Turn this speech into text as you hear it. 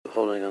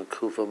holding on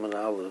Kufam and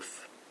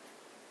Aleph.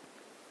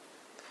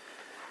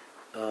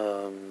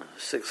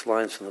 6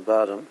 lines from the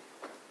bottom.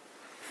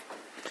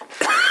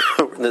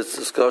 In this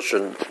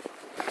discussion,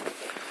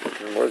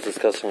 we're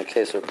discussing a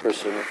case of a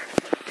person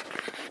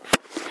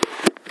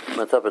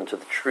went up into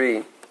the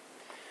tree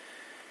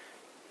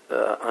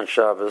on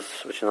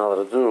Shabbos, which you're not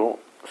allowed to do.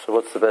 So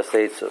what's the best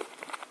eitzah?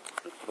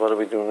 What do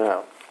we do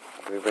now?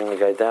 Do we bring the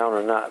guy down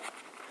or not?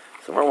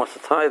 So Mar wants to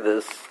tie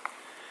this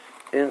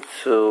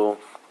into...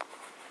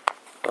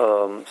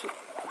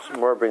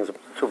 Mar brings up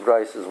 2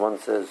 brises. One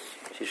says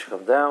he should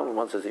come down,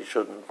 one says he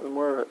shouldn't.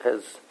 Mar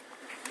has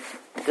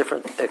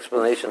different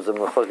explanations of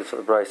Machlokas of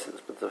the brises,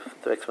 but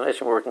the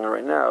explanation we're working on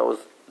right now is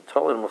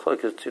totally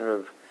Machlokas between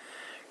Rabbi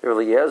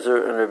Eliezer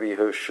and Rabbi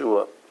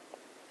Yehoshua.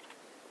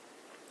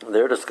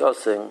 They're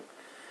discussing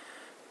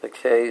a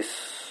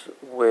case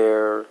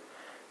where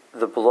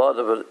the blood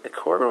of a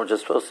korban, which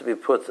is supposed to be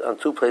put on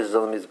 2 places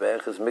on the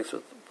mizbeach, is mixed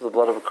with the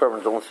blood of a korban,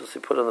 it's only supposed to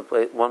be put on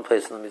one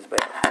place on the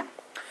mizbeach.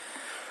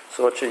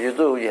 So what should you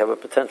do? You have a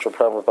potential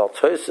problem with Baal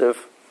Tosef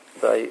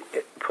by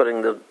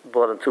putting the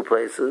blood in 2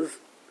 places.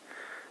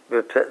 You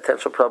have a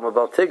potential problem with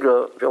Baal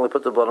Tigra if you only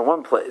put the blood in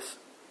 1 place.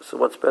 So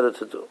what's better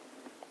to do?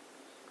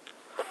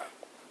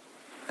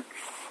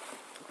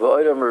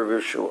 V'oidam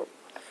Rabbi Yeshua.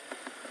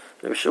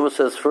 Rabbi Yeshua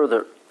says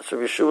further. So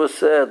Rabbi Yeshua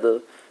said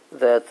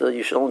that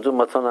you should only do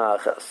matana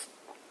achas.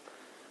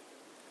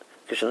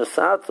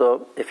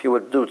 Kishenasato, if you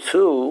would do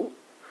 2,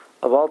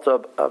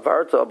 avarta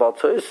abal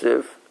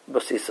tosif,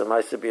 basisa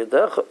ma'isa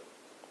b'yadecha.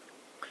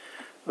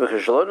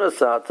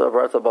 V'kishalonasata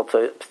avarta abal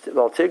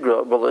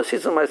tigra,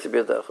 basisa ma'isa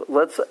b'yadecha.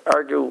 Let's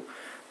argue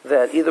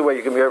that either way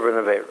you can be over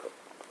an aveira,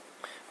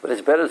 but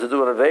it's better to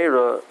do an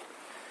aveira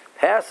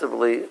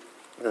passively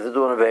than to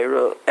do an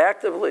aveira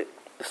actively.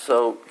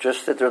 So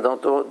just sit there,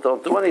 don't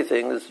do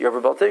anything. You're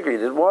over Baal Tigra. You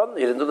did 1,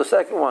 you didn't do the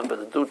second one, but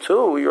to do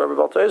 2, you're over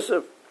Baal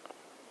Tosef.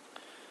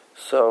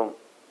 So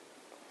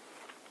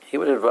he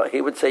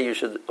would say you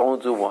should only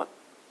do 1.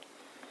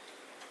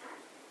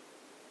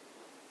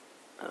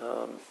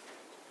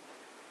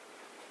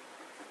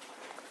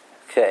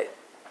 Okay.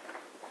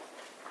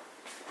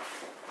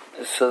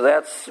 So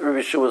that's Rabbi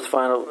Yeshua's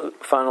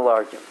final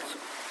arguments.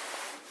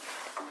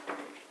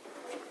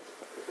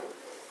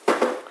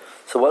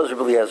 So what does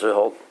Rabbi Eliezer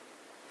hold?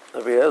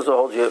 Rabbi Eliezer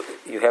holds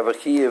you have a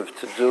chiyuv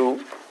to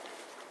do,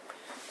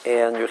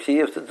 and your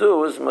chiyuv to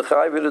do is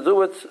mechayiv to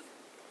do it.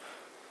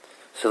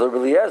 So the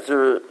Rabbi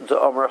Eliezer the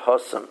Amar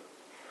Hasam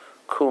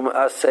kum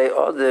asay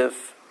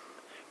odif.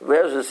 Rabbi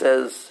Eliezer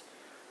says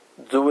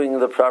doing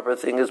the proper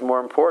thing is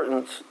more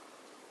important.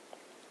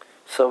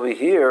 So we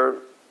hear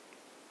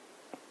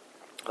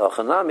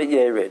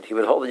he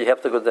would hold that you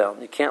have to go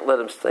down. You can't let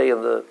him stay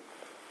in the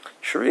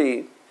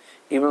tree,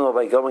 even though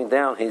by going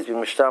down he's being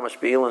mishtamash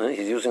be'ilan and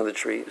he's using the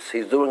tree. So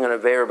he's doing an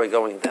aveira by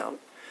going down.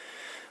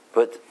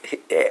 But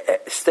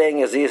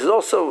staying as he is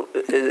also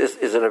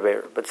is an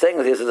aveira. But staying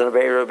as he is an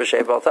aveira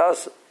b'shei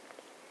baltas.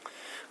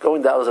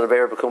 Going down is an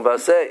aveira b'kum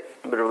basei.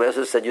 But Rabbi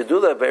Eliezer said you do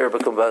the aveira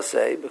b'kum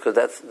basei because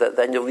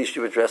then at least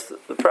you address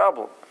the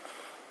problem.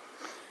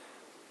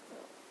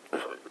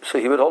 So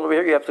he would hold over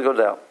here. You have to go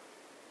down.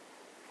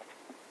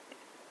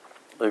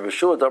 Rabbi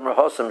Yeshua Damar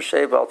Hasam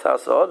Shei Al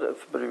Tasa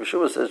Odif, but Rabbi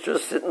Yeshua says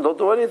just sit and don't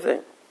do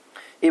anything,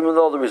 even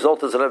though the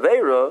result is an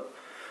aveira.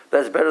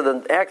 That's better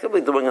than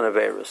actively doing an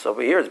aveira. So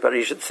over here, it's better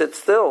you should sit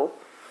still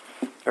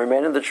and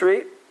remain in the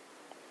tree.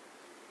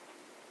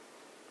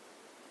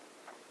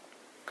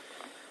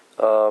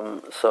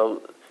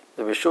 So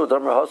the Rabbi Yeshua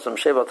Damar Hasam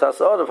Shei Al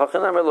Tasa Odif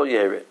Hachanam Elo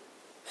Yerid.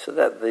 So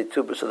that the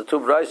 2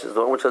 brises, the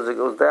one which says it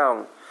goes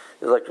down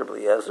is like Rabbi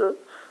Eliezer.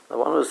 The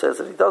one who says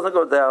that he doesn't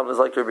go down is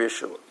like Rabbi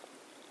Yeshua.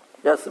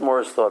 That's the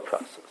Morris thought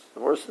process.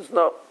 The Morris says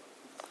no.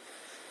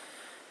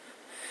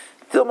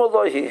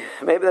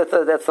 Maybe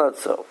that's not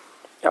so.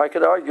 I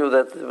could argue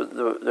that the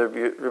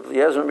Rabbi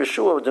Eliezer and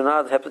Yeshua do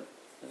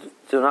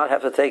not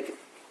have to take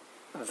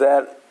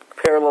that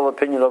parallel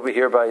opinion over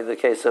here by the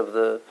case of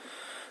the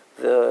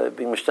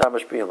being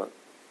mishtamash be'ilan.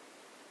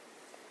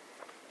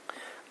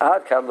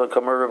 Ad kadlo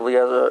kamer Rabbi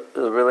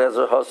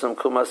Eliezer hasam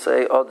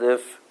kumasei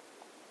odif.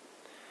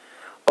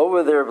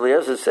 Over there, Rabbi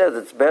Eliezer says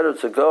it's better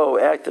to go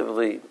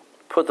actively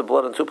put the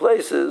blood in 2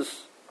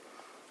 places,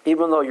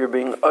 even though you're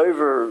being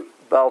over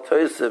Baal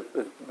Tosef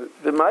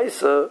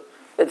b'maisa,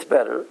 it's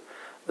better.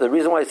 The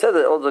reason why I said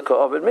that eldaka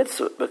of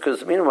mitzvah,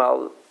 because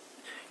meanwhile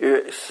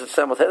you're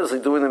simultaneously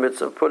doing the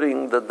mitzvah of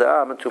putting the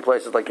dam in 2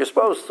 places like you're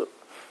supposed to.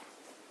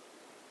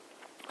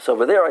 So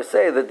over there I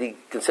say that the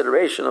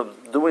consideration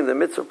of doing the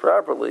mitzvah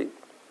properly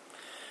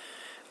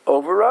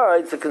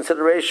overrides the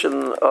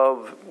consideration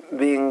of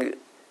being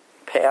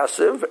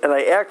passive, and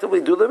I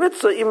actively do the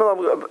mitzvah, even though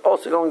I'm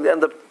also going to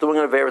end up doing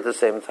an aveira at the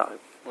same time.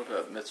 What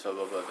about mitzvah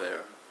of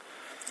aveira?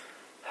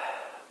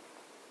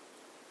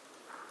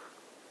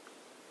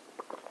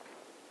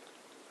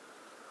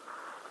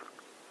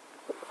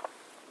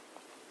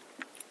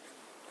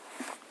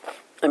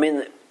 I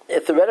mean,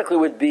 it theoretically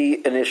would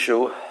be an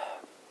issue.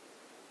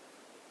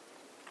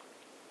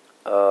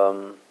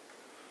 Rabbi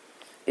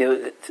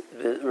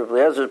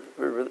Eliezer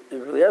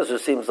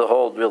Eliezer seems to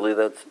hold really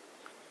that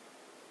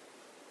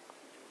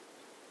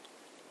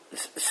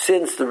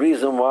since the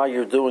reason why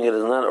you're doing it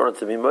is not in order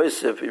to be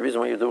moisif, the reason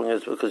why you're doing it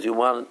is because you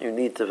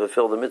need to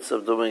fulfill the mitzvah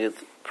of doing it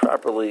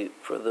properly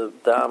for the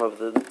dam of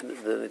the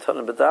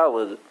Nitanim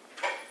B'Daled.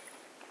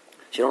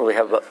 You don't really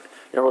have a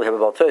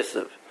Baal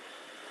Tosef.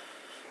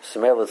 So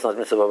maybe it's not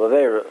mitzvah of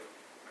Avera.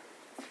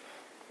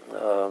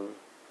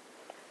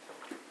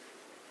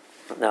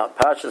 Now,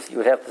 Pashas, you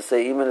would have to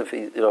say, even if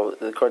he,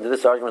 according to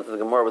this argument of the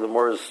Gemara, where the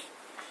Gemara is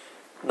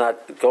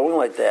not going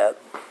like that,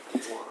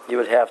 you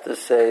would have to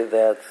say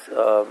that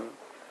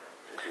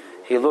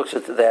he looks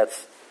at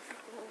that's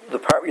the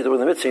part you're doing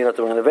the mitzvah, you're not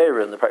doing an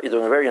Avera, and the part you're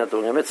doing an Avera, you're not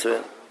doing a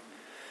mitzvah.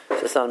 So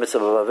it's not a mitzvah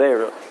of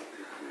Avera.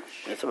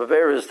 Mitzvah of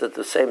Avera is that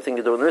the same thing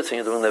you're doing the mitzvah,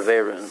 you're doing the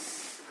Avera,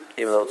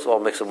 even though it's all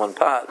mixed in one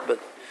pot. But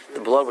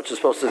the blood, which is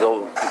supposed to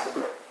go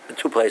in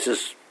two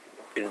places,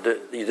 you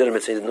did a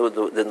mitzvah, you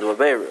didn't do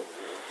Avera.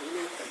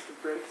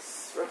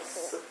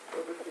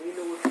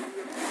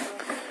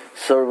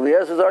 So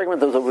Eliezer's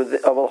argument is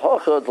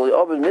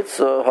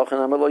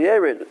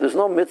there's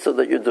no mitzvah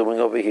that you're doing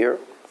over here.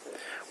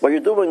 What you're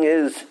doing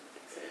is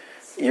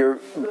you're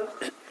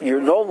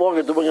no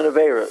longer doing an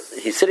avera.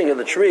 He's sitting in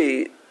the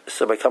tree,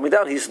 so by coming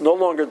down, he's no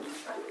longer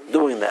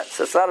doing that.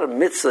 So it's not a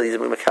mitzvah. He's a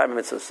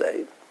mitzvah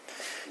say.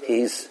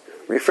 He's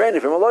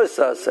refraining from a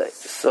loisa say.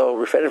 So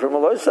refraining from a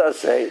loisa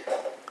say,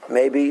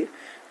 maybe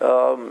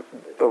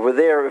over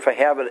there, if I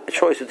have a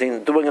choice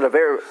between doing an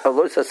avera, a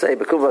loisa say,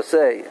 bekuva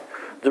say,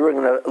 doing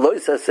a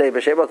loisa say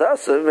b'shei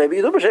baltasa, maybe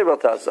you do b'shei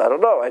baltasa. I don't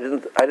know. I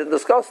didn't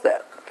discuss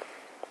that.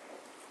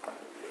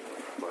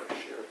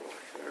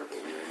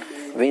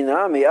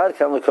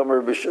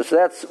 So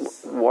that's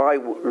why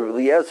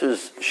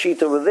Eliezer's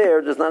sheet over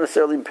there does not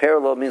necessarily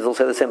parallel. Means they'll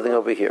say the same thing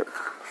over here.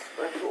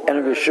 And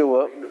in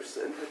Yeshua,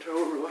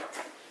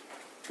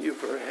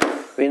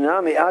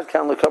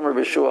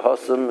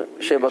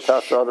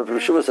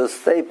 Yeshua says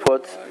stay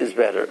put is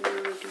better.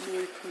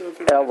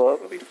 Ella.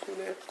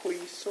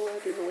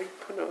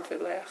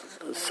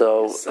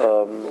 So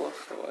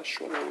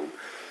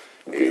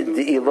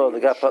the Eloi,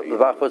 the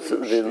Bach puts the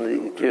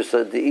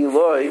Girsa, the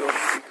Eloi,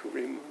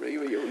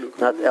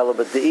 not Ella,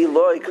 but the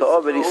Eloi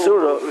Ka'ovid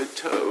Isura.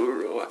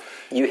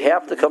 You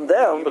have to come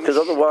down because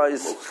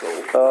otherwise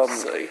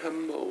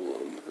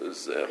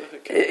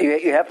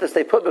you have to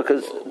stay put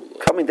because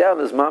coming down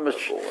is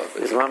mamish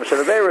and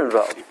Avera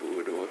involved.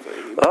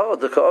 Oh,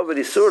 the Ka'ovid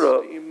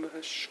Isura.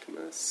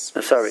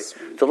 I'm sorry,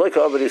 the Loi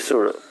Ka'ovid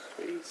Isura.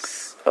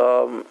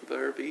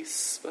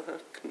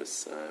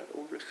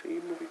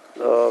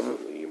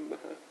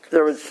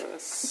 There was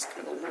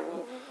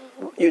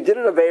you did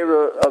an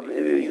Avera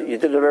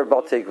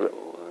Baal Tigra,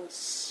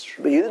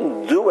 but you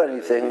didn't do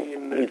anything.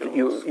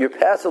 You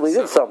passively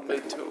did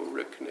something.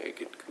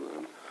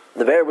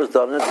 The Avera was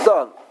done, and it's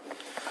done.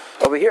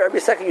 Over here, every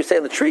second you stay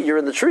in the tree, you're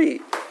in the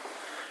tree,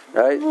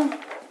 right?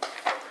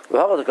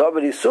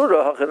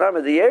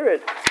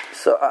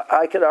 So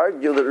I could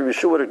argue that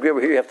Yeshua would agree over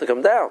here you have to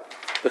come down.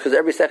 Because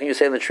every second you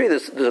say in the tree,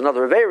 there's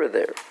another Avera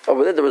there.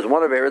 Over there was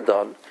one Avera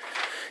done.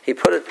 He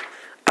put it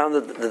on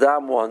the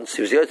dam once.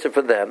 He was Yosef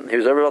for them. He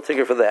was everybody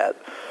thinking for that.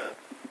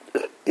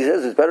 He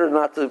says it's better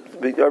not to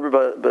be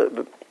everybody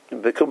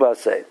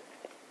Kubasei.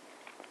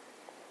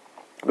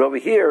 But over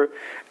here,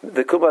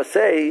 the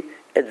Kubasei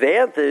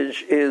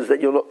advantage is that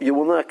you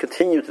will not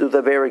continue to do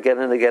the Avera again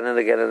and again and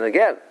again and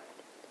again.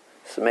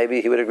 So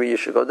maybe he would agree you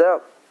should go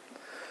down.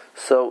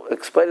 So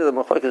explaining the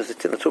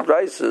Machlokes in the two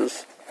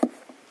prices.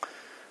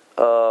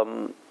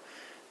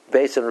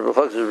 Based on the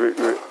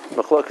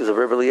Machlokes of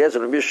Rebbe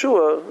Eliezer and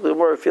Yeshua, the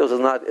Gemara feels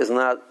it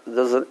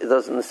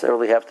doesn't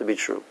necessarily have to be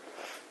true.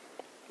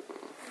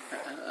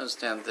 I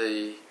understand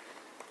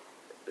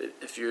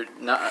if you're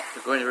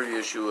going to Rebbe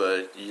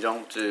Yeshua, you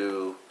don't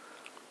do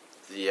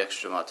the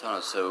extra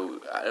matana. So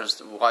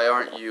why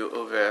aren't you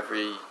over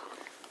every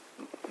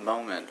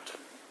moment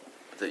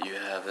that you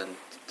haven't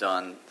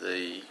done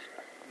the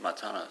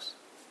matanas?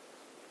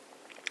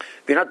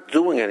 You're not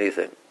doing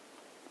anything.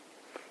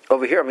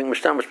 Over here, I'm being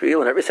mishtamash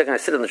be'ilan. Every second I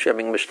sit in the tree, I'm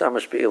being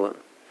mishtamash be'ilan.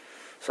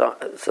 So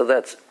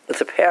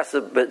it's a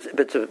passive, but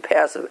it's a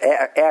passive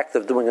act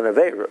of doing an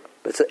avera.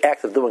 It's an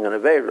act of doing an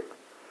avera.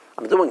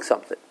 I'm doing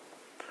something.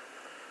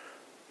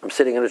 I'm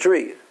sitting in a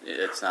tree.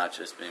 It's not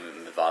just being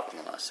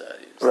mivatal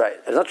asay. Right.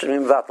 It's not just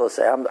being mivatal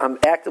asay. I'm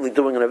actively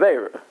doing an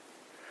avera.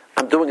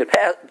 I'm doing it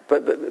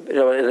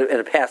in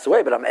a passive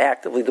way, but I'm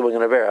actively doing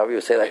an avera. However you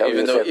say that.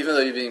 Even though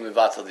you're being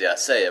mivatal the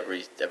asay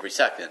every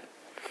second.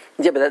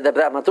 Yeah, but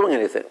I'm not doing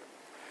anything.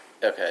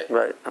 Okay.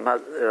 Right. I'm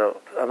not.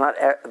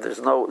 There's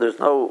no.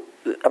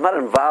 I'm not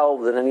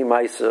involved in any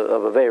mice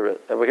of avera.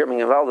 We're hearing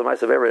involved in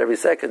mice of avera every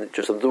second.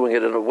 Just I'm doing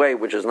it in a way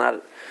which is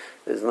not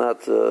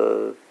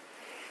through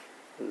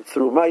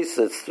mice.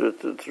 It's through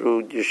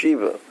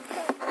yeshiva.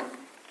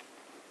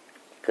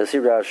 Because he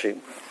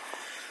Rashi.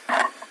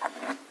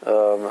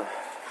 So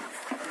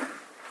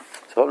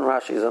Holden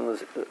Rashi is on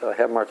the. I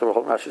have marked over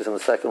Holden Rashi is on the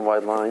second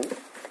wide line.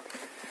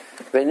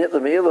 Veinit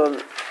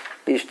lemilon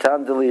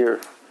ishtan delir.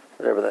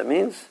 Whatever that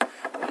means.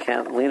 You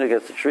can't lean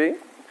against the tree.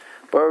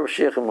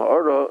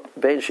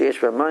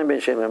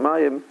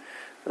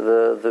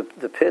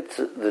 The pit,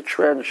 the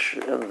trench,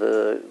 and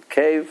the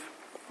cave,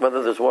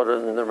 whether there's water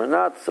in them or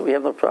not, so we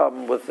have no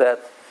problem with that.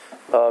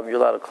 You're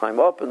allowed to climb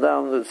up and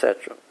down,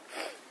 etc.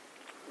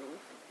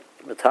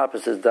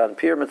 Metapas is down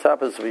pier,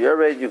 metapas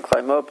v'yared, you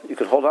climb up, you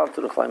can hold on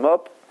to the climb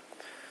up.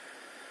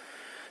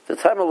 The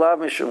time of lav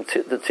mishum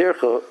the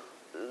tircha,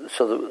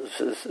 so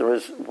there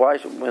is, why,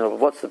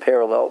 what's the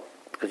parallel?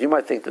 Because you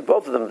might think that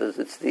both of them,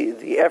 it's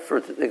the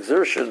effort, the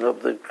exertion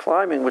of the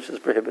climbing which is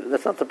prohibited.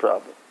 That's not the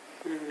problem.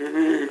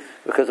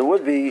 Because I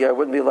wouldn't be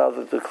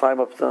allowed to climb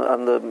up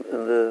in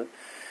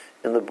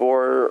the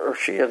bore or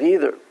shiach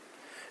either.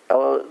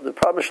 The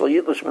problem is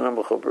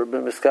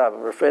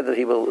we're afraid that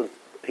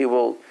he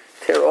will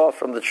tear off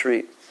from the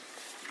tree.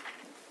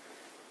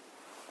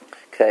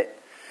 Okay.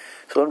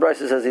 So when Bryce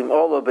says Im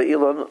Ola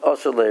Be'ilon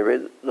Asher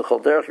Leirid, the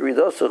Cholderach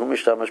Yiridosa Hu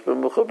Mishtamash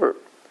B'Mechuber.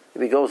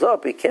 If he goes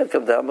up, he can't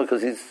come down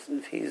because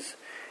he's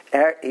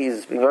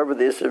being over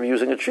the issue of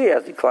using a tree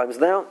as he climbs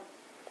down.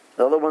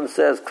 The other one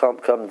says come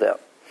down.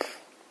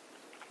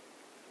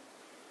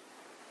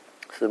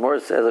 So the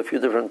Morris says a few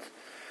different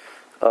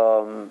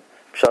pshatim.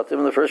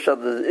 The first shot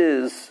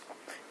is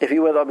if he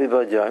went up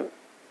b'yayim,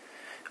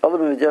 other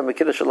b'yayim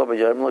b'kiddush shalom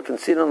b'yayim,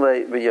 l'konsinon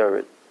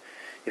b'yared.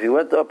 If he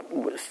went up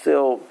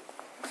still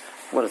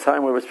when a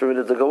time where it was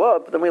permitted to go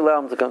up, then we allow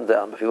him to come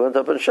down. If he went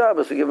up on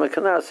Shabbos, we give him a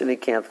kanas and he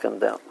can't come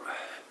down.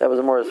 That was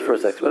Morris'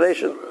 first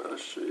explanation.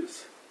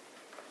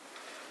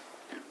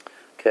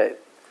 Okay,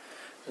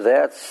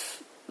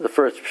 that's the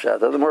first pshat.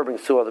 Then the Morris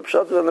brings two other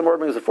pshat. Then the Morris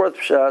brings the fourth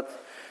pshat.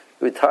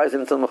 It ties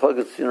into the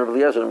Machlokes in Rabbi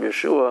Eliezer and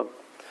Yeshua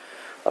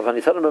of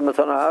Hanitanim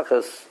b'matana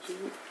achas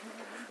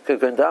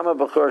k'gandama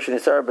b'chor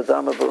shenisar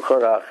b'dama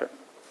b'chor acher.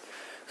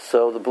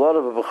 So the blood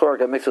of a b'chor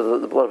got mixed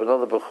with the blood of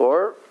another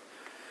b'chor.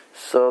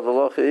 So the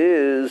locha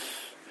is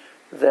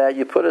that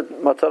you put it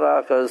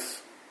matana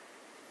achas.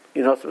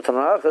 You know,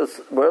 matana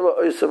achas where lo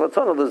oisa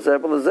matana l'zeh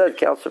l'zeh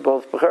counts for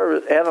both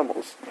b'chor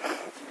animals.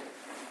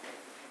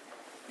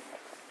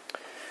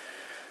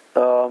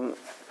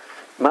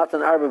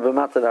 Matan arba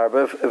b'matan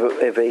arba.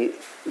 If a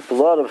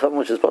blood of something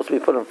which is supposed to be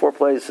put in four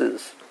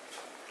places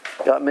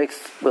got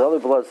mixed with other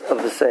bloods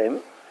of the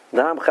same,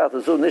 dam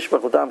chatazu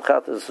nishbach with dam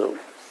chatazu.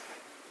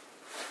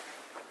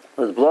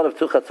 The blood of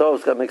two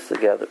chatos got mixed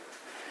together.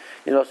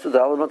 You know, so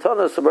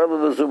dalamatana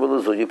sabarla lezu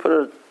b'lezu. You put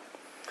it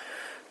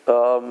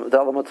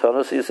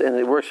dalamatana, and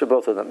it works for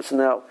both of them. So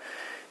now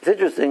it's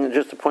interesting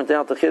just to point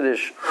out the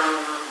chiddush.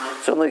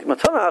 So like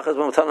matana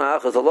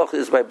achas, the loch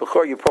is by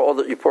bechor. You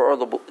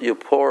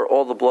pour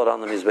all the blood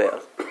on the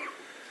mizbeach.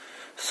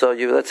 So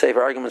let's say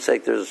for argument's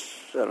sake, there's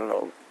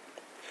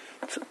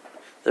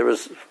there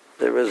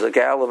was a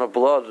gallon of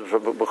blood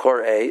from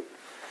bechor A.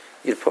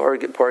 You'd pour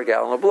a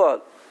gallon of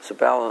blood. So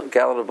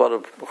gallon of blood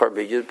of bechor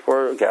B. You'd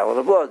pour a gallon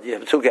of blood. You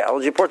have 2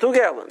 gallons. You pour 2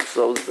 gallons.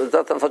 So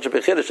that's not such a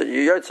big chiddush that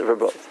you're yotze for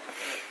both.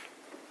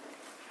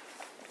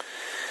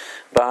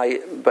 By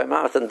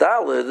Ma'at and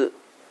Dalid,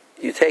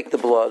 you take the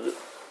blood.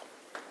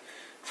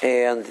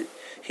 And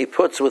he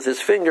puts with his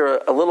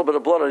finger a little bit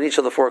of blood on each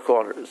of the 4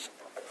 corners,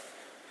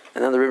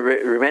 and then the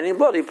remaining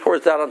blood he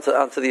pours down onto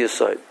the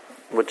yesod,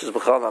 which is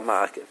b'chal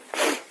ma'akiv.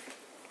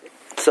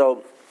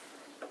 So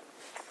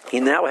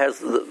he now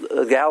has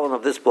a gallon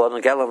of this blood and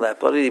a gallon of that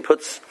blood. And he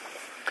puts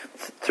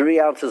 3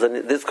 ounces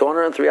in this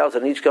corner and 3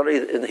 ounces in each corner,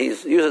 and he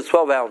uses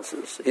 12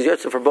 ounces. He's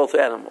using it for both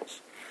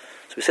animals.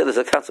 So we say there's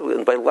a concept,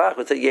 and by lach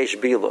we say yesh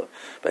bila.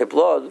 By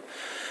blood,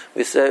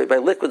 we say, by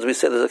liquids, we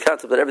say there's a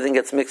concept that everything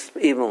gets mixed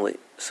evenly.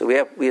 So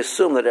we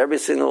assume that every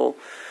single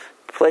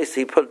place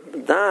he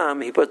put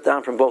dam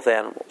from both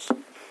animals.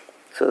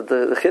 So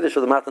the chiddush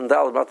of the matan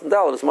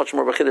daled is much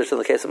more of a chiddush than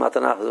the case of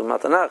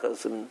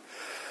matanachas. And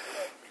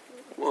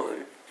why?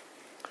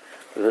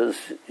 Because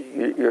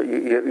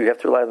you have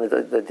to rely on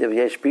the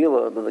yesh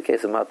bila in the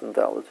case of matan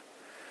daled.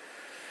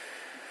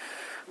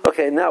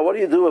 Okay, now what do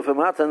you do if a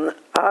matan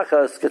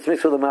achas gets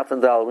mixed with a matan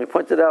dal? We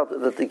pointed out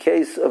that the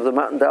case of the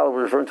matan dal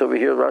we're referring to over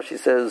here, Rashi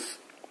says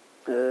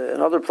in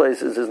other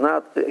places, is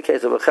not a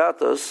case of a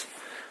chatos,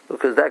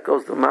 because that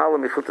goes to mala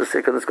michuta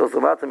sikra, this goes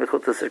to matan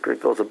michuta sikra,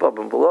 it goes above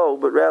and below,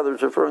 but rather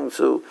it's referring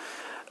to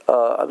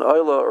an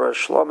oila or a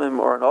shlomim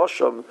or an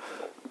osham.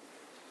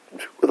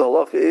 The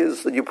halacha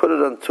is that you put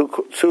it on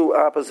two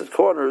opposite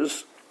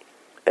corners,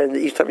 and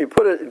each time you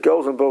put it, it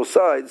goes on both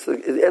sides.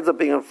 It ends up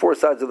being on 4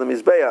 sides of the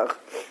mizbeach.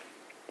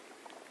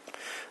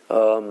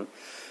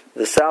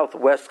 The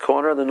southwest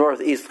corner and the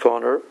northeast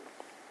corner.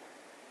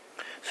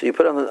 So you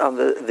put on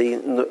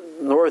the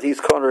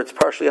northeast corner, it's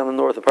partially on the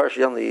north and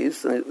partially on the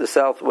east, and the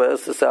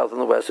southwest, the south and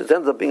the west. It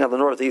ends up being on the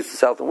northeast, the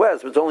south and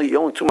west, but it's only 2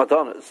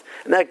 matanas.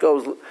 And that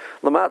goes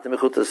lamata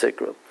mechuta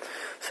sikra.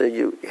 So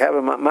you have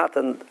a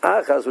matan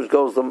achas which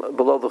goes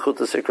below the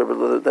chuta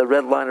sikra, the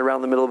red line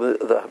around the middle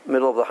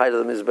of the height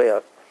of the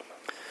mizbeach.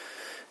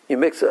 You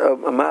mix a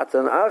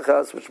matan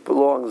achas which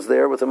belongs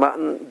there with a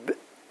matan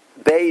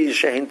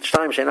beige shtaim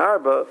shein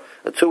arba,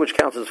 a 2 which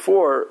counts as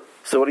 4.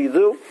 So what do you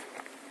do?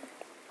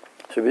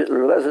 So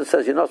Rebbe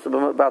says you know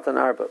about an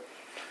arba.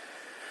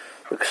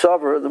 The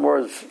ksaver, the more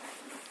is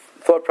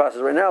thought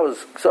process right now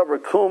is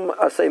Ksavar Kum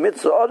Asay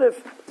Mitzvah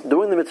Adif,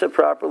 doing the mitzvah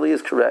properly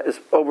is correct, is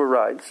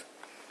overrides.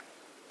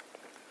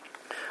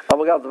 The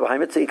blood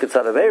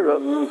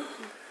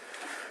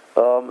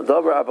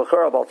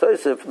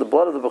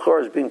of the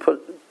Bechor is being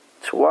put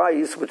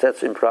twice, which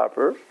that's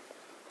improper.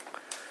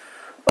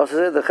 So he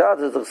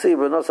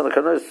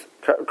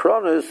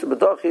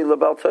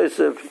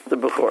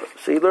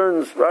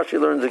learns, Rashi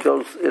learns it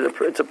goes,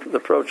 it's the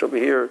approach over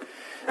here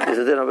is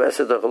a din of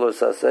Esed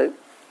Chalos Asay.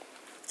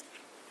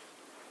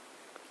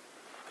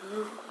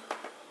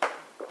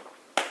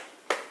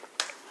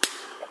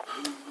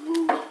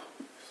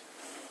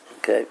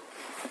 Okay.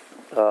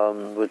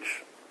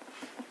 Which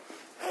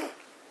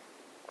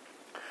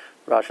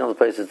Rashi in other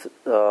places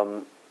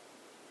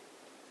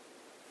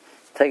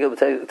take a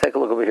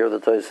look over here at the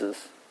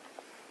Tosis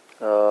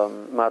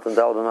Matan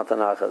Dal and Matan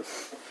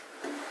Achas,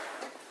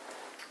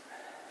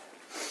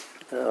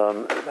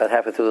 about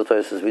halfway through the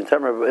Tosis we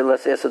term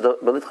unless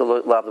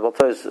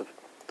Tosis.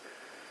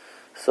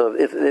 So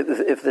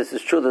if this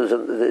is true,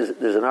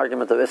 there's an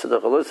argument of Esed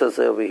Chalos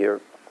over here.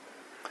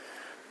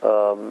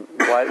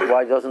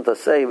 Why doesn't it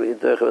say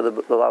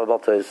the law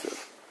about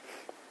Tosef?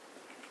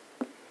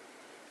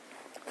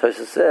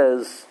 Tosef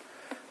says,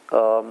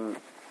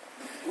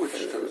 which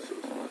Tosef?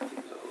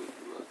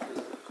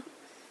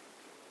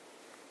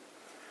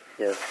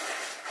 Yes.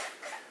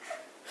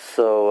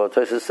 So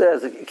Tosef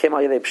says it came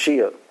out of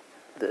Pshia.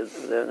 In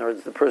other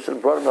words, the person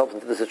brought himself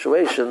into the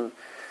situation.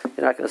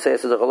 You're not going to say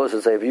it's a chalus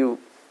and say if you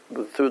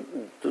due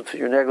to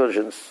your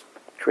negligence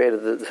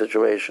created the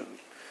situation.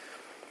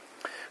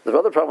 The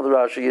other problem with the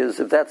Rashi is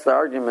if that's the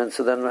argument,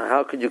 so then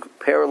how could you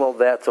parallel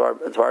that to our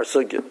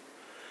sugya?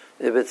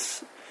 If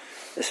this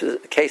is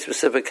a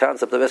case-specific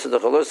concept of Esed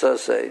Chalusa,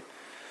 say,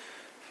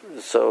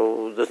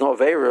 so there's no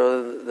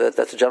Aveira,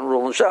 that's a general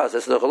rule in Shas,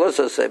 Esed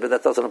Chalusa, say, but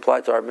that doesn't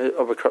apply to our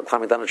over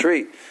climbing down a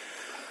tree.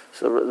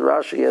 So the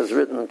Rashi has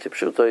written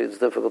Tipshuta, it's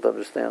difficult to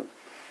understand.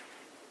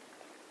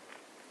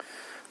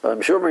 Kim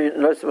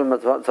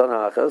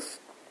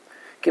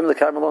the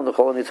Carmelon the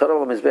Cholon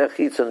Yitzharav Mizbech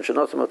Chitzon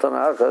Shenosim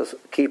Matana Achas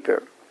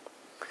Keeper.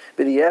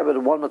 But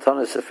one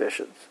matana is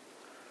sufficient.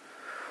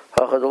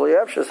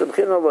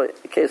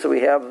 In case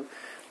we have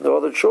no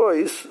other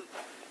choice,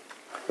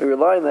 we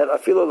rely on that.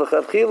 Afilo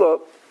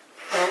l'chadchilo.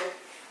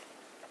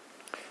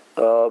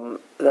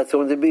 That's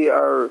going to be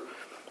our.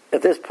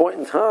 At this point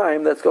in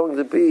time, that's going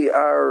to be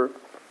our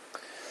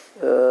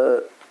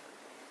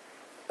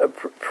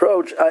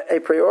approach a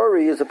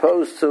priori, as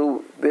opposed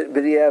to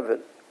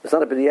b'diavad. It's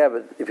not a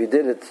b'diavad. If you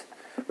did it,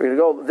 we're going to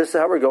go. This is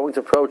how we're going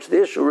to approach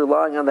the issue,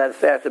 relying on that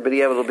fact that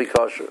b'diavad will be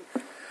kosher.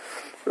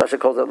 Rashi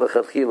calls that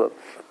l'chadchila,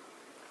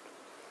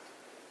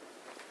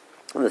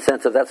 in the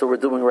sense of that's what we're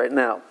doing right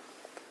now.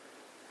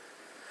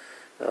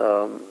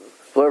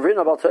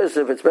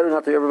 It's better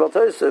not to hear about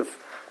Tosef.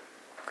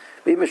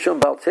 B'mishum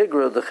bal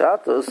tigra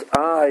dechatos.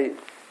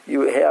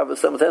 You have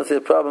simultaneously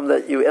the problem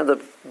that you end up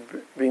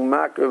being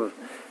makriv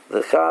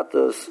the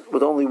chatos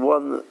with only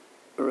one.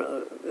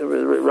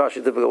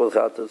 Rashi typical with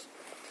chatos,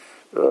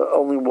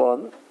 only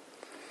one,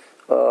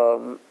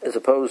 as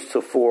opposed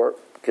to four.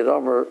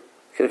 Kedomer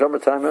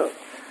timer,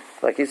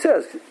 like he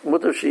says,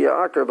 mutar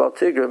shiyakar bal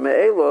tigra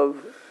me'elov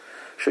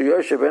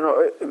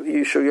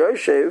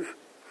shuyoshev.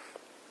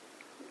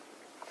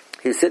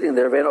 He's sitting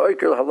there. Ve'en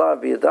oiker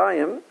halav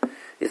biyadayim.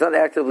 He's not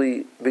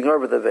actively being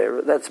over the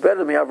Ve'er. That's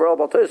better than Mi'avrol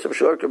Bal Tosef,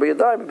 Shurka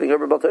B'Yadayim, being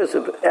over Bal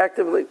Tosef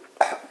actively.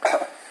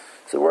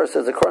 So where it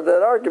says, according to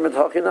that argument,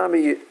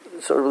 Hachinami,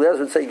 so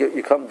Eliezer would say,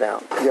 you come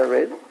down. You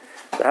read?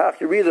 The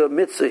Hach, you read a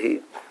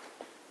Mitzahi.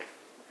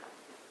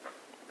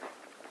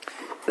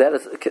 That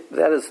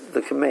is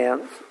the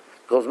command.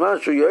 Gozman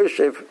Shu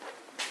Yoshev,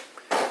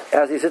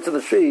 as he sits in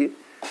the tree,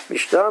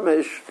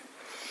 Mishtamish,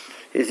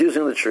 he's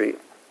using the tree.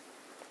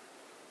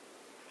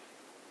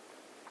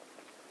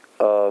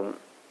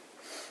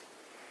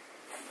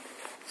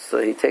 So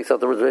he takes out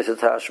the word Reisa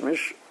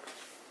Tashmish.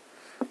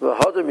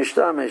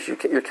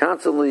 You're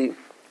constantly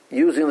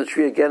using the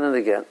tree again and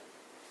again.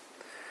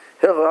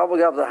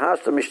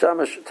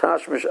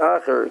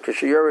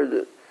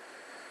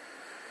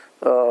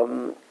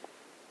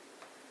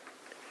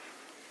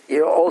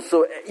 You're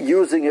also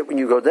using it when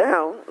you go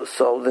down,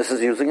 so this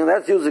is using it and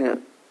that's using it.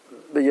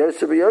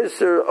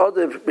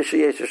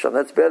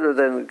 That's better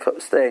than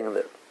staying in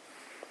there.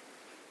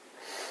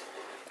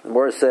 The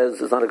Morris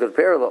says it's not a good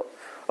parallel.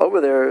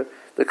 Over there,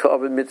 the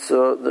Kavod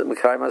Mitzvah, the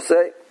Mekayim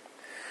Aseh.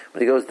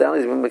 When he goes down,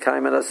 he's going to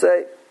Mekayim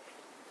Aseh.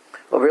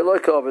 Over here,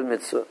 like Kavod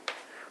Mitzvah.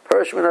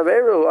 Perishman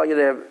Aveira, who are you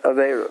to have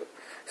Aveira?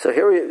 So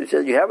here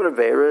you have an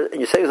Aveira, and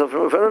you say yourself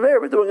from an Aveira,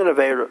 we're doing an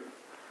Aveira.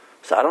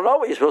 So I don't know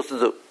what you're supposed to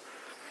do.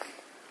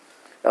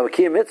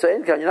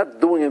 You're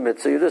not doing a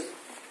Mitzvah, you're just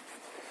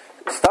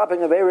stopping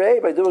Aveira A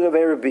by doing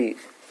Aveira B.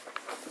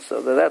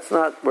 So that's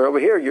not, where over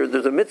here,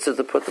 there's a Mitzvah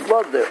to put the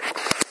blood there.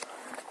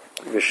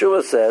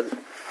 Yeshua said,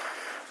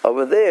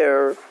 over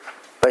there,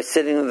 by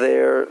sitting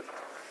there,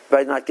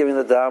 by not giving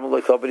the dam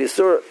like Kabbalah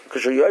Yisur,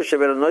 because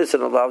Yoshev and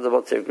Anoisen allowed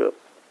about Tigra.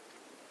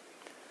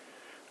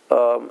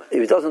 if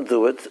he doesn't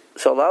do it,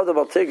 so allow the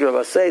Baltigra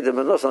Vasei, the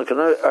Menos on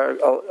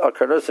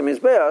Karnosa means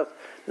Beach,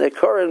 they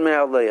Korin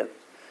Me'aleyan.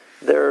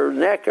 Their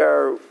neck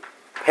are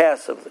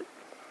passively.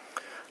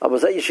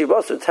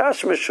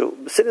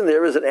 Sitting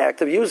there is an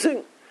act of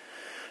using.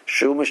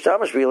 Shu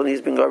Mishtamash Bilan,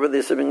 he's been over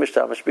this being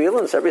Mishtamash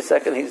Bilan, so every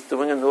second he's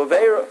doing a new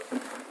Aveira.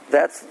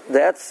 That's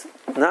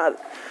not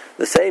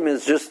the same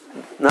as just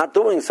not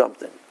doing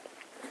something.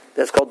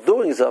 That's called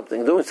doing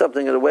something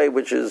in a way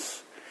which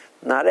is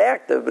not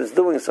active, but it's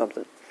doing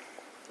something.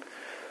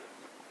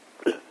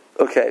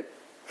 Okay.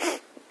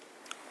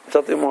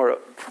 Something more.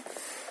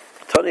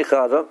 Tani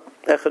Chada,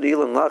 Echad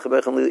Ilan Lach,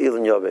 Echad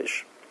Ilan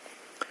Yavesh.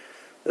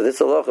 This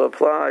halacha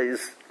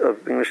applies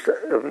of being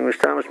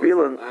Mishtamash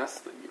Bilan.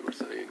 Last thing you were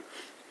saying,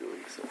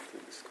 doing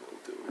something is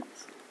called doing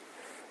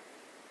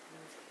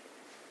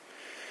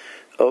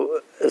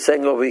something.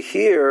 Saying over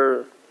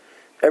here,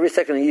 every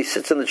second he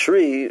sits in the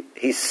tree,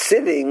 he's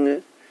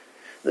sitting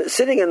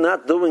and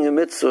not doing a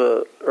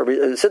mitzvah,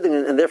 or sitting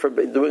and therefore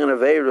doing an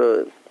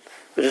aveira,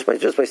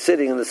 just by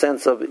sitting in the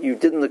sense of you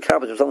didn't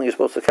accomplish something you're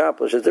supposed to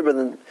accomplish. It's different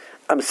than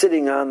I'm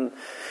sitting on.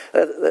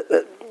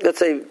 Let's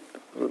say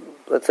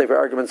for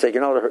argument's sake,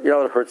 you're not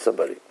allowed to hurt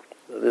somebody.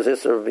 There's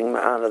this sort of being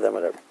ma'ana them,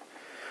 whatever.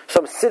 So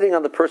I'm sitting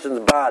on the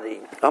person's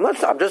body. I'm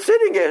just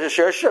sitting.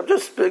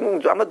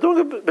 I'm not doing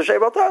a b'shei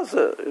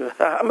baltasa.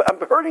 I'm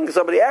hurting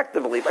somebody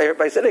actively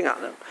by sitting on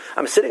them.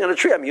 I'm sitting on a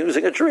tree. I'm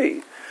using a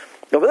tree.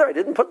 Over there, I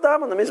didn't put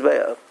dam on the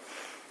mizbeah.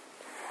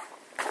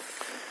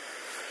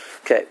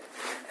 Okay.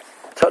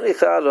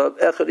 This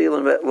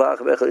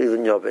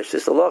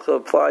halacha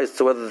applies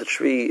to whether the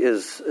tree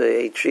is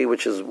a tree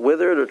which is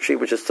withered or a tree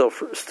which is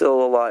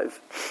still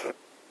alive.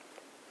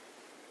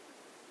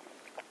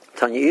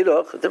 Tanya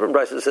Irach, a different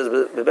price that says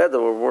bebeda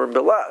or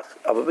belach,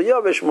 aber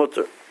beyavish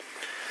mutter.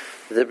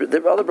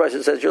 The other price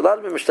that says you're allowed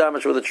to be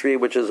mishtamash with a tree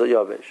which is a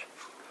yavish.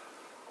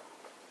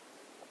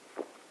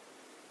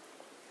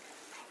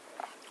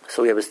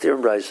 So we have a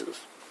steering prices.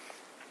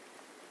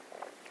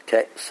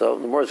 Okay, so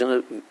the more is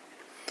going to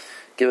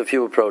give a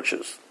few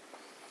approaches.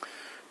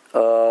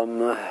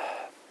 If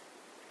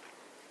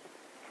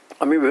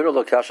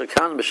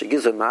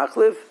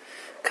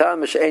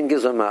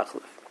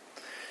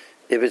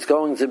it's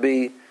going to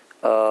be,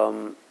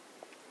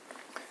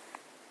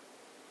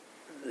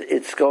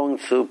 it's going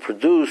to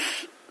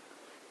produce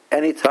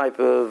any type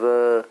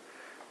of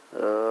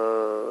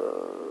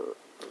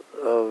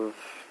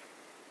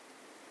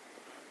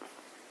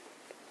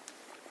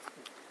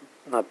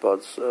not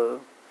buds.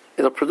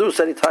 It'll produce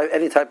any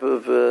type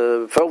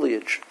of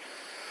foliage.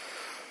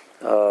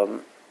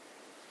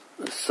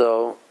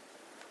 So,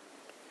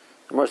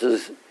 the Gemara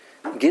says,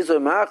 "Gizo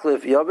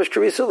machlif yavesh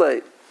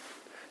karisulei."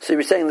 So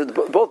you're saying that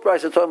both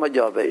brides are talking about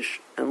yavesh,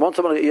 and one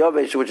talking about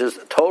yavesh which is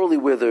totally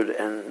withered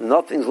and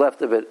nothing's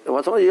left of it, and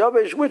one talking about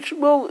yavesh which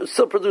will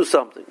still produce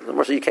something. The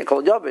Gemara says you can't call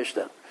it yavesh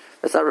then.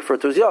 That's not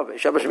referred to as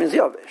yavesh. Yavesh means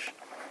yavesh.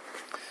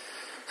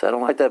 So I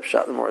don't like that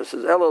pshat. The Gemara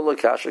says, "Elo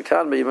lekasha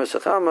kan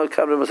b'yimesachama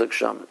kan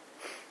b'yimesachshaman."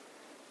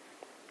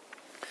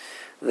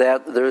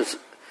 That there's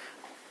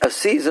a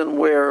season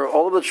where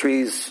all of the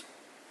trees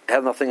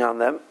have nothing on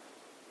them.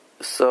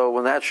 So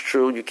when that's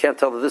true, you can't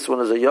tell that this one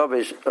is a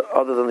yavesh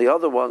other than the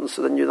other ones,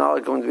 so then you're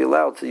not going to be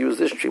allowed to use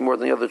this tree more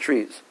than the other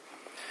trees.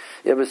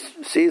 You have a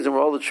season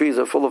where all the trees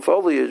are full of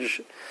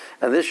foliage,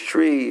 and this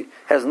tree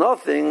has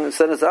nothing,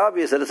 so then it's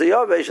obvious that it's a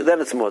yavesh, and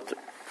then it's mutter.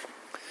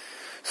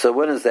 So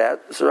when is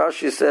that? So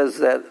Rashi says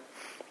that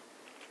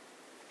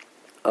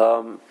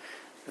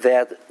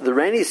that the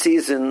rainy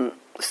season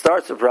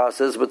starts the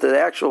process, but the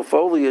actual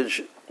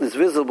foliage is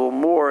visible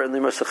more in the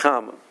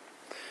Mesachama.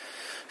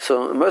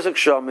 So in Mesach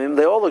Shamim,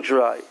 they all look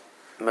dry.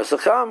 In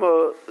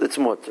Mesachama, it's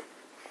mutter.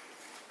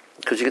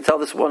 Because you can tell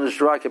this one is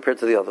dry compared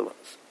to the other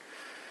ones.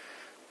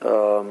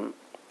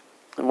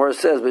 And where it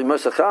says, but in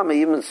Mesachama,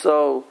 even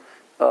so,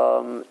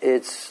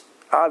 it's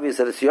obvious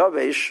that it's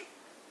Yavesh.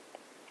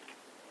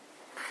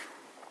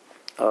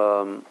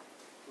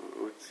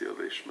 What's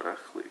Yavesh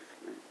Machlif?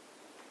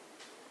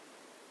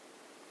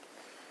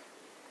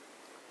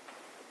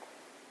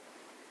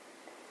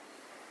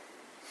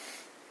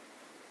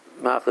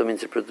 Machla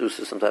means it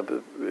produces some type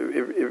of,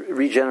 it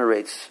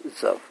regenerates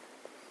itself.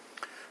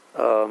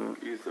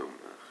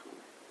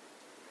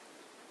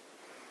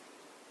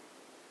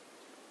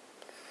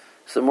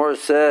 So more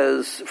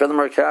says, from the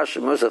Markash,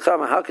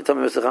 how can tell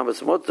me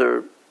it's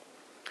mutter?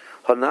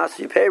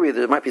 Hanasi peri,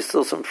 there might be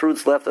still some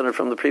fruits left on it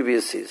from the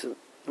previous season.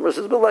 The more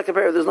says, but like a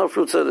peri, there's no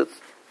fruits in it.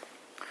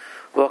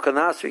 Well,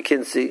 kanasri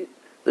kinsi,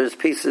 there's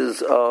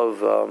pieces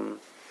of,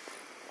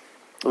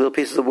 little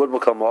pieces of wood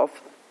will come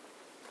off.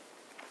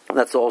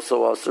 That's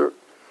also usher.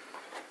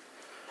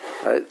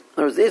 Right?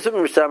 There was the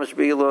Eiruvin Mishtamash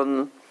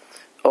Bilan.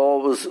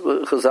 All was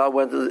Chazal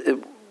went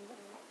the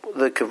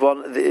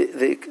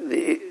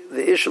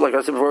issue, like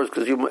I said before, is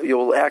because you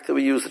will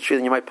actively use the tree,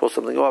 and you might pull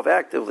something off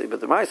actively. But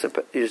the Ma'aser,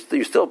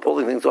 you're still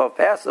pulling things off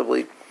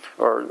passively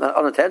or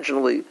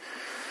unintentionally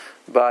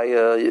by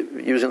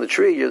using the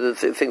tree.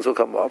 Things will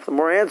come off. The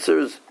more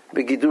answers,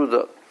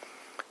 Begiduda.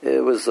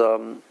 It was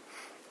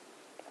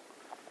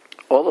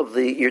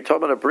you're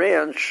talking about a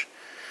branch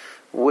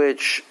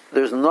which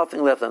there's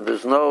nothing left on.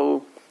 There's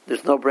no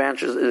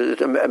branches.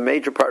 A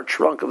major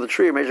trunk of the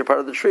tree, a major part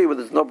of the tree, where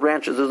there's no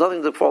branches. There's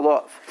nothing to fall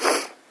off.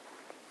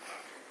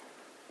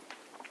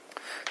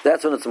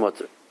 That's when it's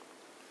mutter.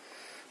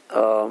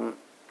 For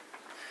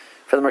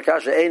the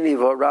Merkasha Eini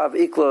Rav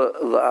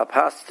Ikla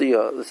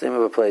La'apastia, the name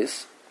of a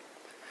place.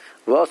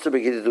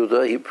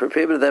 He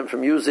prohibited them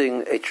from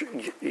using a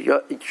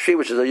tree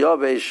which is a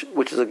yavesh,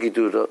 which is a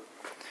giduda,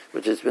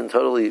 which has been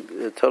totally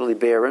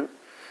barren.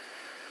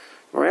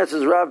 Moran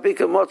says Rav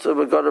Bika Motza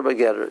Begader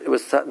Begetter. It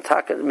was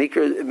Taka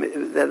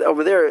Mikra. That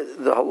over there,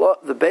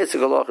 the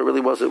basic halacha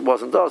really wasn't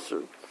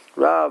dasur.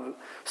 Rav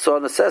saw a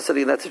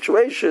necessity in that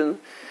situation,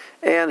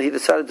 and he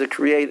decided to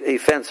create a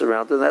fence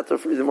around it. And that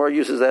the more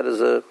uses that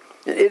as an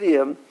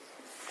idiom,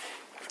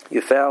 you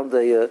found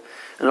an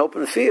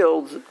open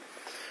field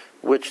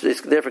which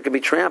therefore can be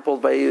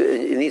trampled by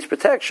it needs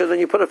protection, and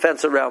you put a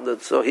fence around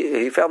it. So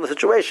he found the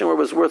situation where it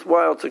was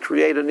worthwhile to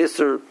create an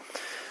isser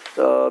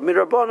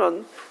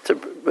midrabanan,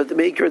 but the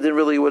maker didn't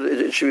really what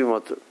it should be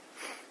mutter.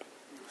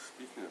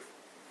 Speaking of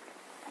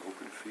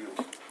open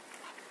field,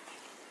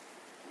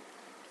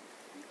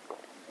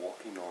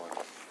 walking on.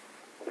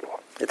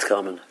 It's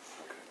coming. Okay.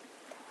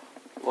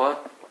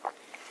 What?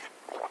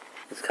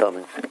 It's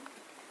coming.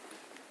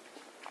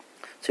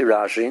 See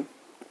Rashi.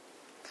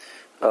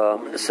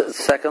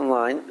 Second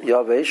line,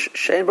 Yavesh,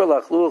 Shein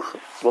Balachluch,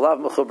 Balav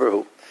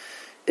Mechuberhu.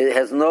 It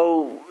has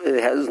no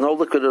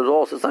liquid at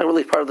all, so it's not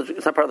really part of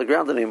the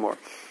ground anymore.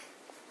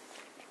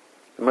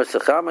 The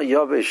Mesachama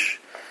Yavesh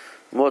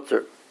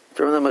Mutter.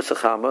 During the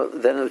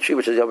Mesachama, then the tree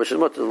which is Yavesh is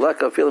Mutter. The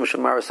Leka Filim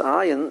Shemaras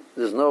Ayin,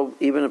 there's no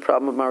even a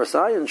problem of Maras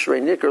Ayin,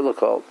 Shrei Nikr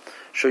Lakal.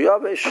 Shu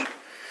Yavesh,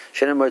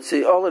 Shein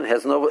Motzi Olin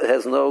has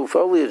no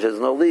foliage, has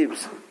no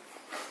leaves.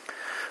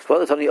 In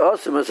the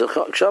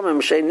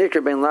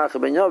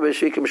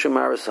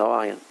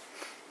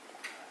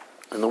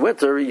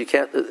winter, you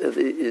can't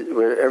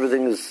where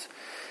everything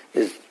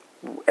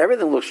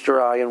looks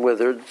dry and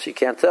withered, so you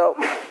can't tell.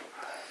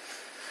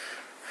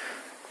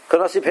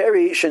 Kanasi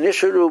Peri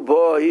Shanisharu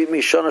boy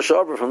Mishana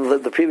Shabra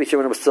from the previous year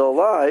when it was still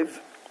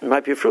alive, there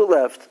might be fruit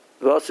left.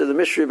 But also the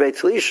mystery Beit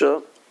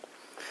Tlisha,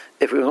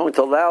 if we're going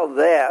to allow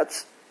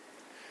that,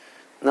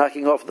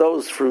 knocking off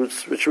those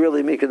fruits, which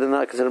really make it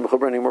not considered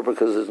mechuber anymore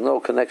because there's no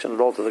connection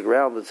at all to the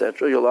ground,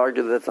 etc. You'll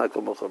argue that that's not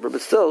called mechuber,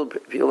 but still,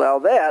 if you allow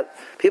that,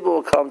 people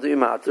will come to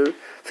Imater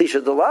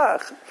Tisha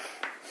Dalach.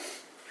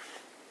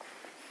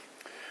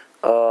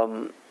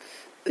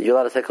 You're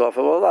allowed to take off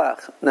a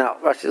Malach. Now,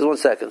 Rashi says 1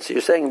 second. So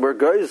you're saying we're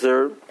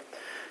geyser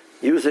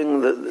using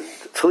the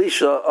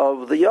Tlisha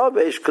of the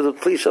Yabesh because of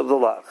Tlisha of the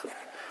Lach.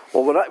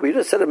 Well, we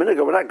just said a minute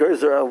ago, we're not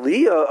geyser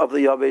Aliyah of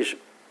the Yabesh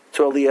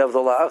to Aliyah of the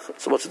Lach.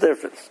 So what's the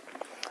difference?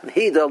 And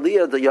he, the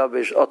Aliyah, the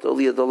Yavesh, Ot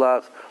Aliyah, the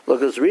Lach,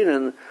 Lokas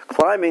Rinan,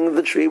 climbing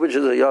the tree, which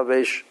is a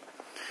Yavesh.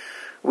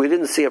 We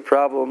didn't see a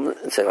problem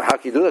and say, well, how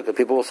can you do that? Because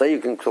people will say you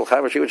can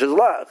climb a tree, which is a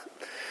Lach.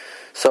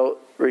 So,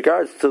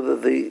 regards to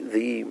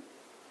the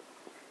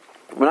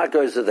we're not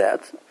going to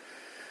that.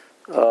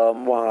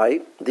 Why?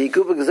 The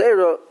Ikuba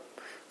Gzera,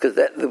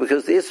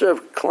 because the issue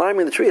of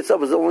climbing the tree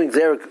itself is the only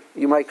Gzera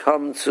you might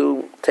come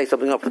to take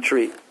something off the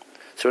tree.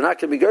 So we're not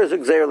going to be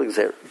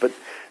Gzera. But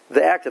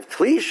the act of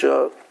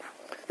Tlisha,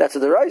 that's a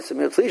deraisa.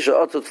 Tlisha,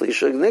 Oto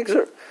Tlisha,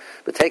 Nigzer.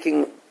 But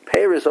taking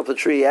peiros off the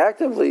tree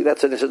actively,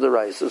 that's an issue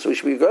deraisa. So we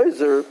should be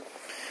geyser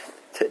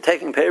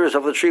taking peiros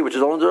off the tree, which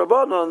is only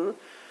derabanan,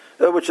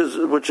 which is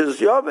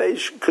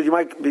yavesh, because you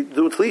might be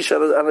doing Tlisha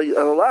on a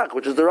lach,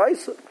 which is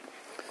deraisa.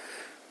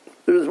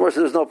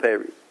 There's no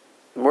peri.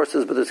 More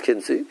says, but there's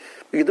kinsi.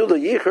 You can do the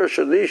yicher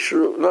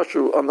shanishu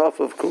nashru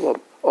enough of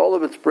kulam. All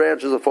of its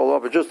branches that fall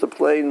off. It's just a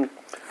plain,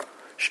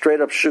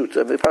 straight up shoot.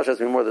 I mean, it probably has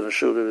to be more than a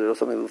shoot. Or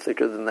something a little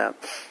thicker than that.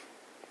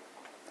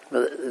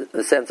 But in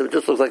the sense of it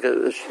just looks like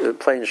a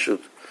plain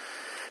shoot.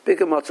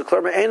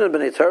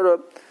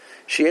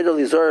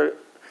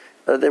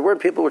 They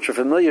weren't people which are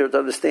familiar to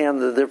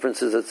understand the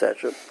differences,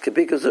 etc.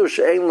 Everything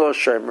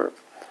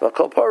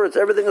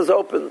is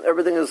open.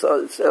 Everything is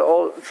it's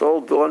all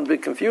one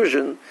big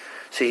confusion.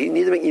 So you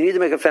need to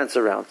make a fence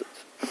around it.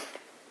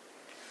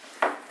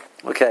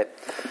 Okay.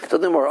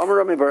 Something more. Amar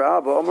Rami Bar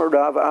Abba, Amar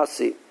Rav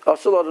Asi.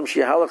 Asalodam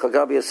shihalach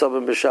agabi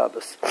asavim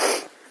b'Shabbos.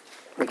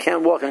 You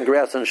can't walk on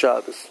grass on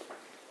Shabbos.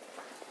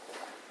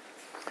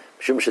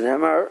 Shum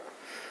shenemar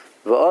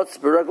v'otz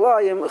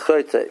b'raglayim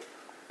chaytei.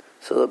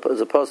 So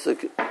the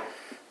pasuk.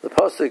 The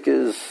pasuk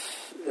is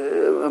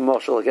a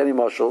mashal, like any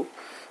mashal.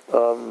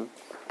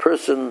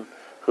 Person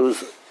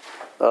who's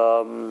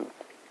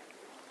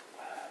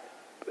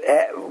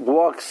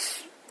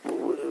walks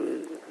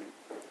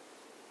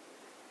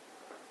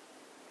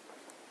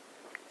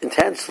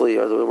intensely,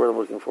 or the word I'm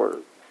looking for,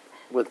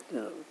 with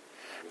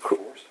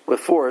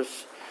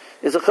force,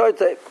 is a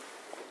chayte.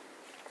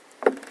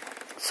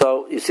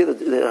 So you see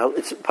that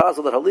it's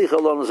possible that halicha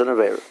alone is an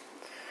avera.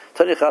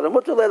 Tanya chadam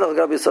mutar leilach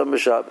gabi sam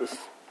b'Shabbos.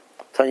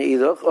 Tanya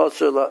idach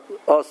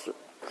osir.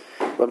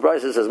 When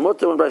Bryce says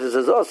mutar, when Bryce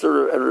says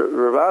osir, and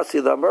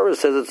Ravasi the Amara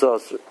says it's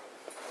osir.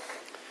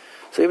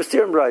 So you have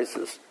steering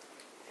Bryces.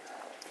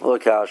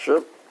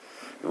 Kasha.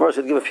 The Gemara is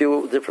going to give a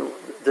few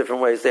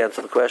different ways to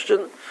answer the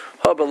question.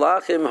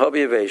 Habalachim,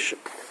 habiyaveshim.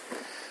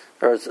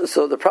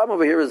 So the problem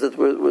over here is that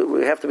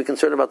we have to be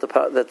concerned about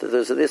that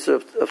there's an issue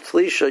of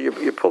tlisha.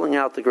 You're pulling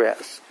out the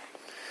grass.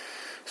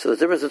 So the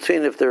difference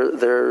between if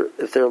they're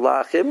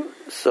lachim,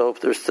 so if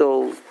they're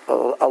still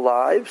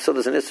alive, so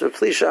there's an issue of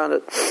tlisha on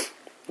it.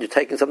 You're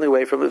taking something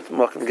away from it.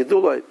 Makom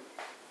gedulai.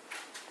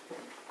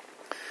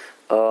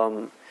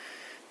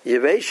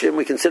 Yeveshim,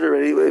 we consider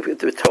if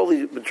they're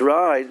totally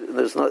dried,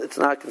 it's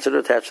not considered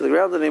attached to the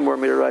ground anymore.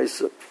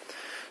 Midaraisa.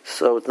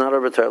 So it's not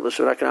arbitrary.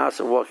 So we're not going to ask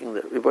them walking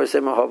there.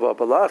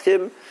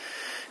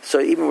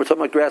 So even we're talking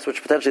about grass,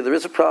 which potentially there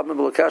is a problem.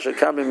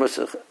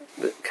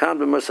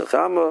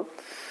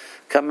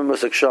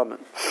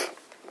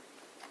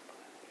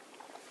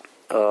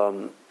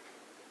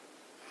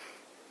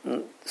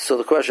 So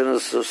the question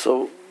is: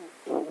 so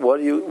what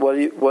do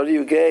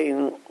you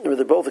gain? I mean,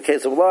 they're both a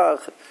case of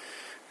lach.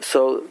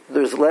 So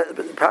there's less.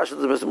 Pasha,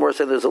 Mr. Moore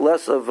said there's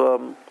less of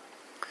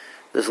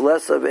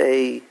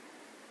a.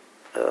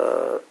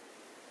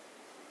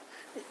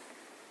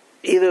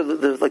 Either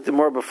like the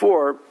more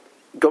before,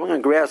 going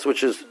on grass,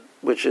 which is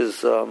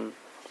no,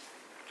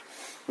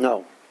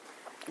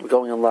 we're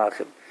going on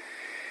lachim.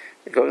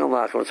 Going on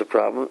lachim is a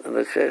problem, and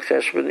the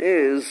cheshbon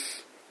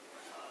is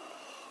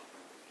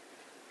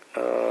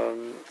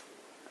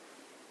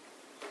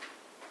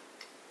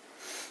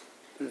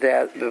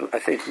that I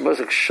think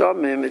Musik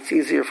Shamim, it's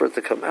easier for it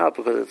to come out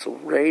because it's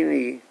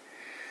rainy,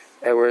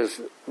 and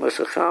whereas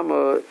Musik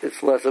Chama,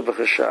 it's less of a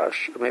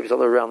chashash. Maybe it's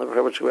all around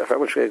which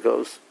way it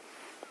goes.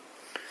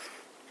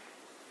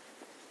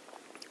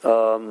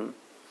 They're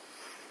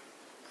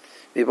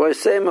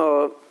both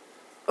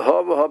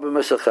in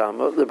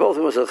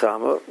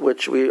Musachama,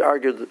 which we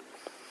argued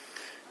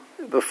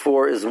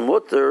before is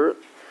mutter.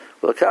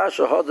 Depends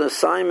whether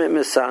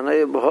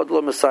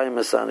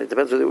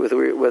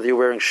you're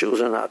wearing shoes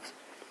or not.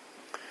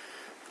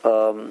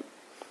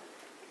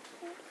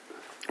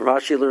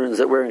 Rashi learns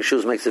that wearing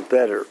shoes makes it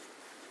better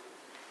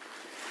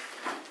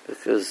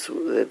because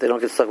they don't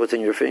get stuck within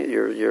your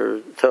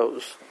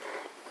toes.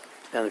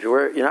 And if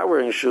you're not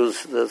wearing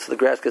shoes, the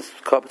grass gets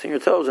caught between your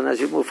toes, and as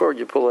you move forward,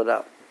 you pull it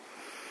out.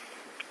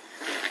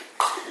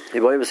 Which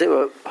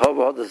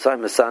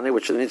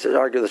needs to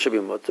argue that should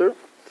be mutter.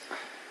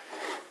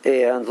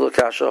 And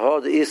Lukasha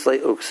had islay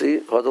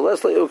uksi, had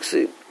leslay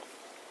uksi.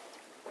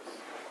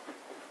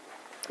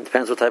 It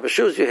depends what type of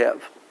shoes you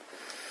have.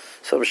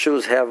 Some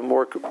shoes have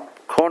more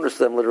corners to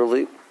them,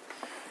 literally,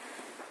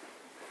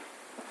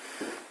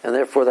 and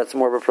therefore that's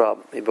more of a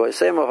problem.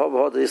 Is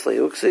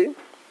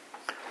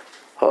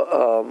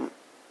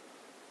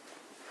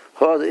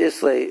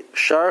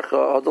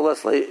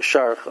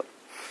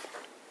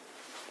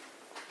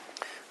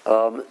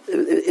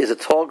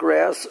it tall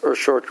grass or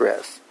short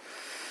grass?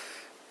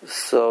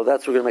 So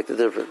that's what's going to make the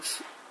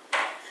difference.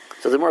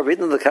 So the more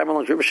reading the Kamal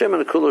and Reb Shimon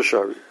and Kula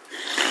Shari.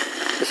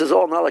 This is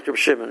all not like Reb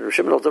Shimon. Reb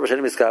Shimon holds Davar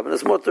Sheni Miskaben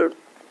is mutter.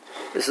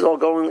 This is all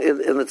going in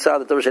the tzad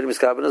that Davar Sheni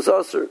Miskaben is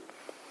aser.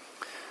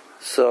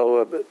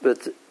 So,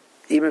 but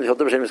even if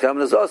Davar Sheni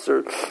Miskaben is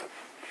aser,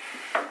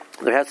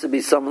 there has to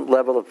be some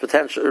level of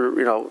potential,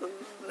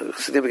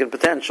 significant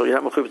potential.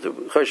 You're not mechuyev to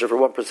choshev for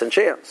 1%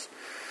 chance.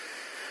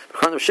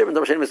 As long as it's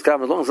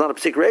not a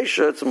psik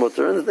ratio, it's a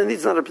mutter, and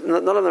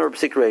none of them are a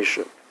psik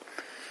ratio.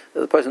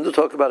 The person do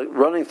talk about it,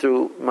 running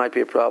through might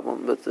be a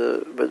problem, but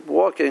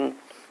walking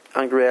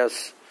on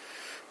grass,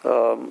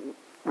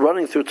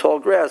 running through tall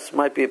grass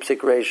might be a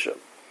psik ratio,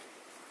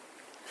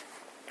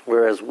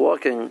 whereas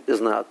walking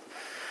is not.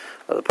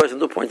 The person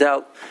do point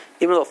out,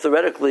 even though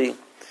theoretically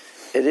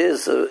it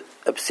is a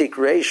psik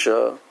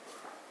ratio,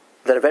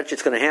 that eventually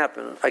it's going to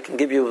happen. I can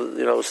give you,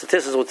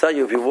 statistics will tell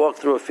you if you walk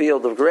through a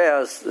field of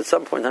grass, at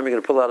some point in time you're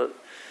going to pull out it.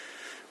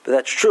 But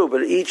that's true.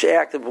 But each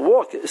act of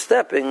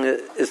stepping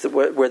is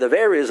where the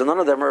varies, and none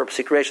of them are a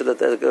psik ratio that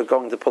they're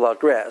going to pull out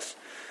grass.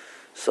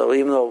 So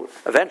even though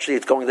eventually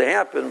it's going to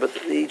happen, but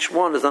each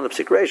one is not a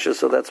psik ratio,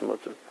 so that's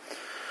mutter.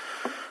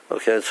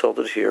 Okay, let's hold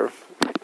it here.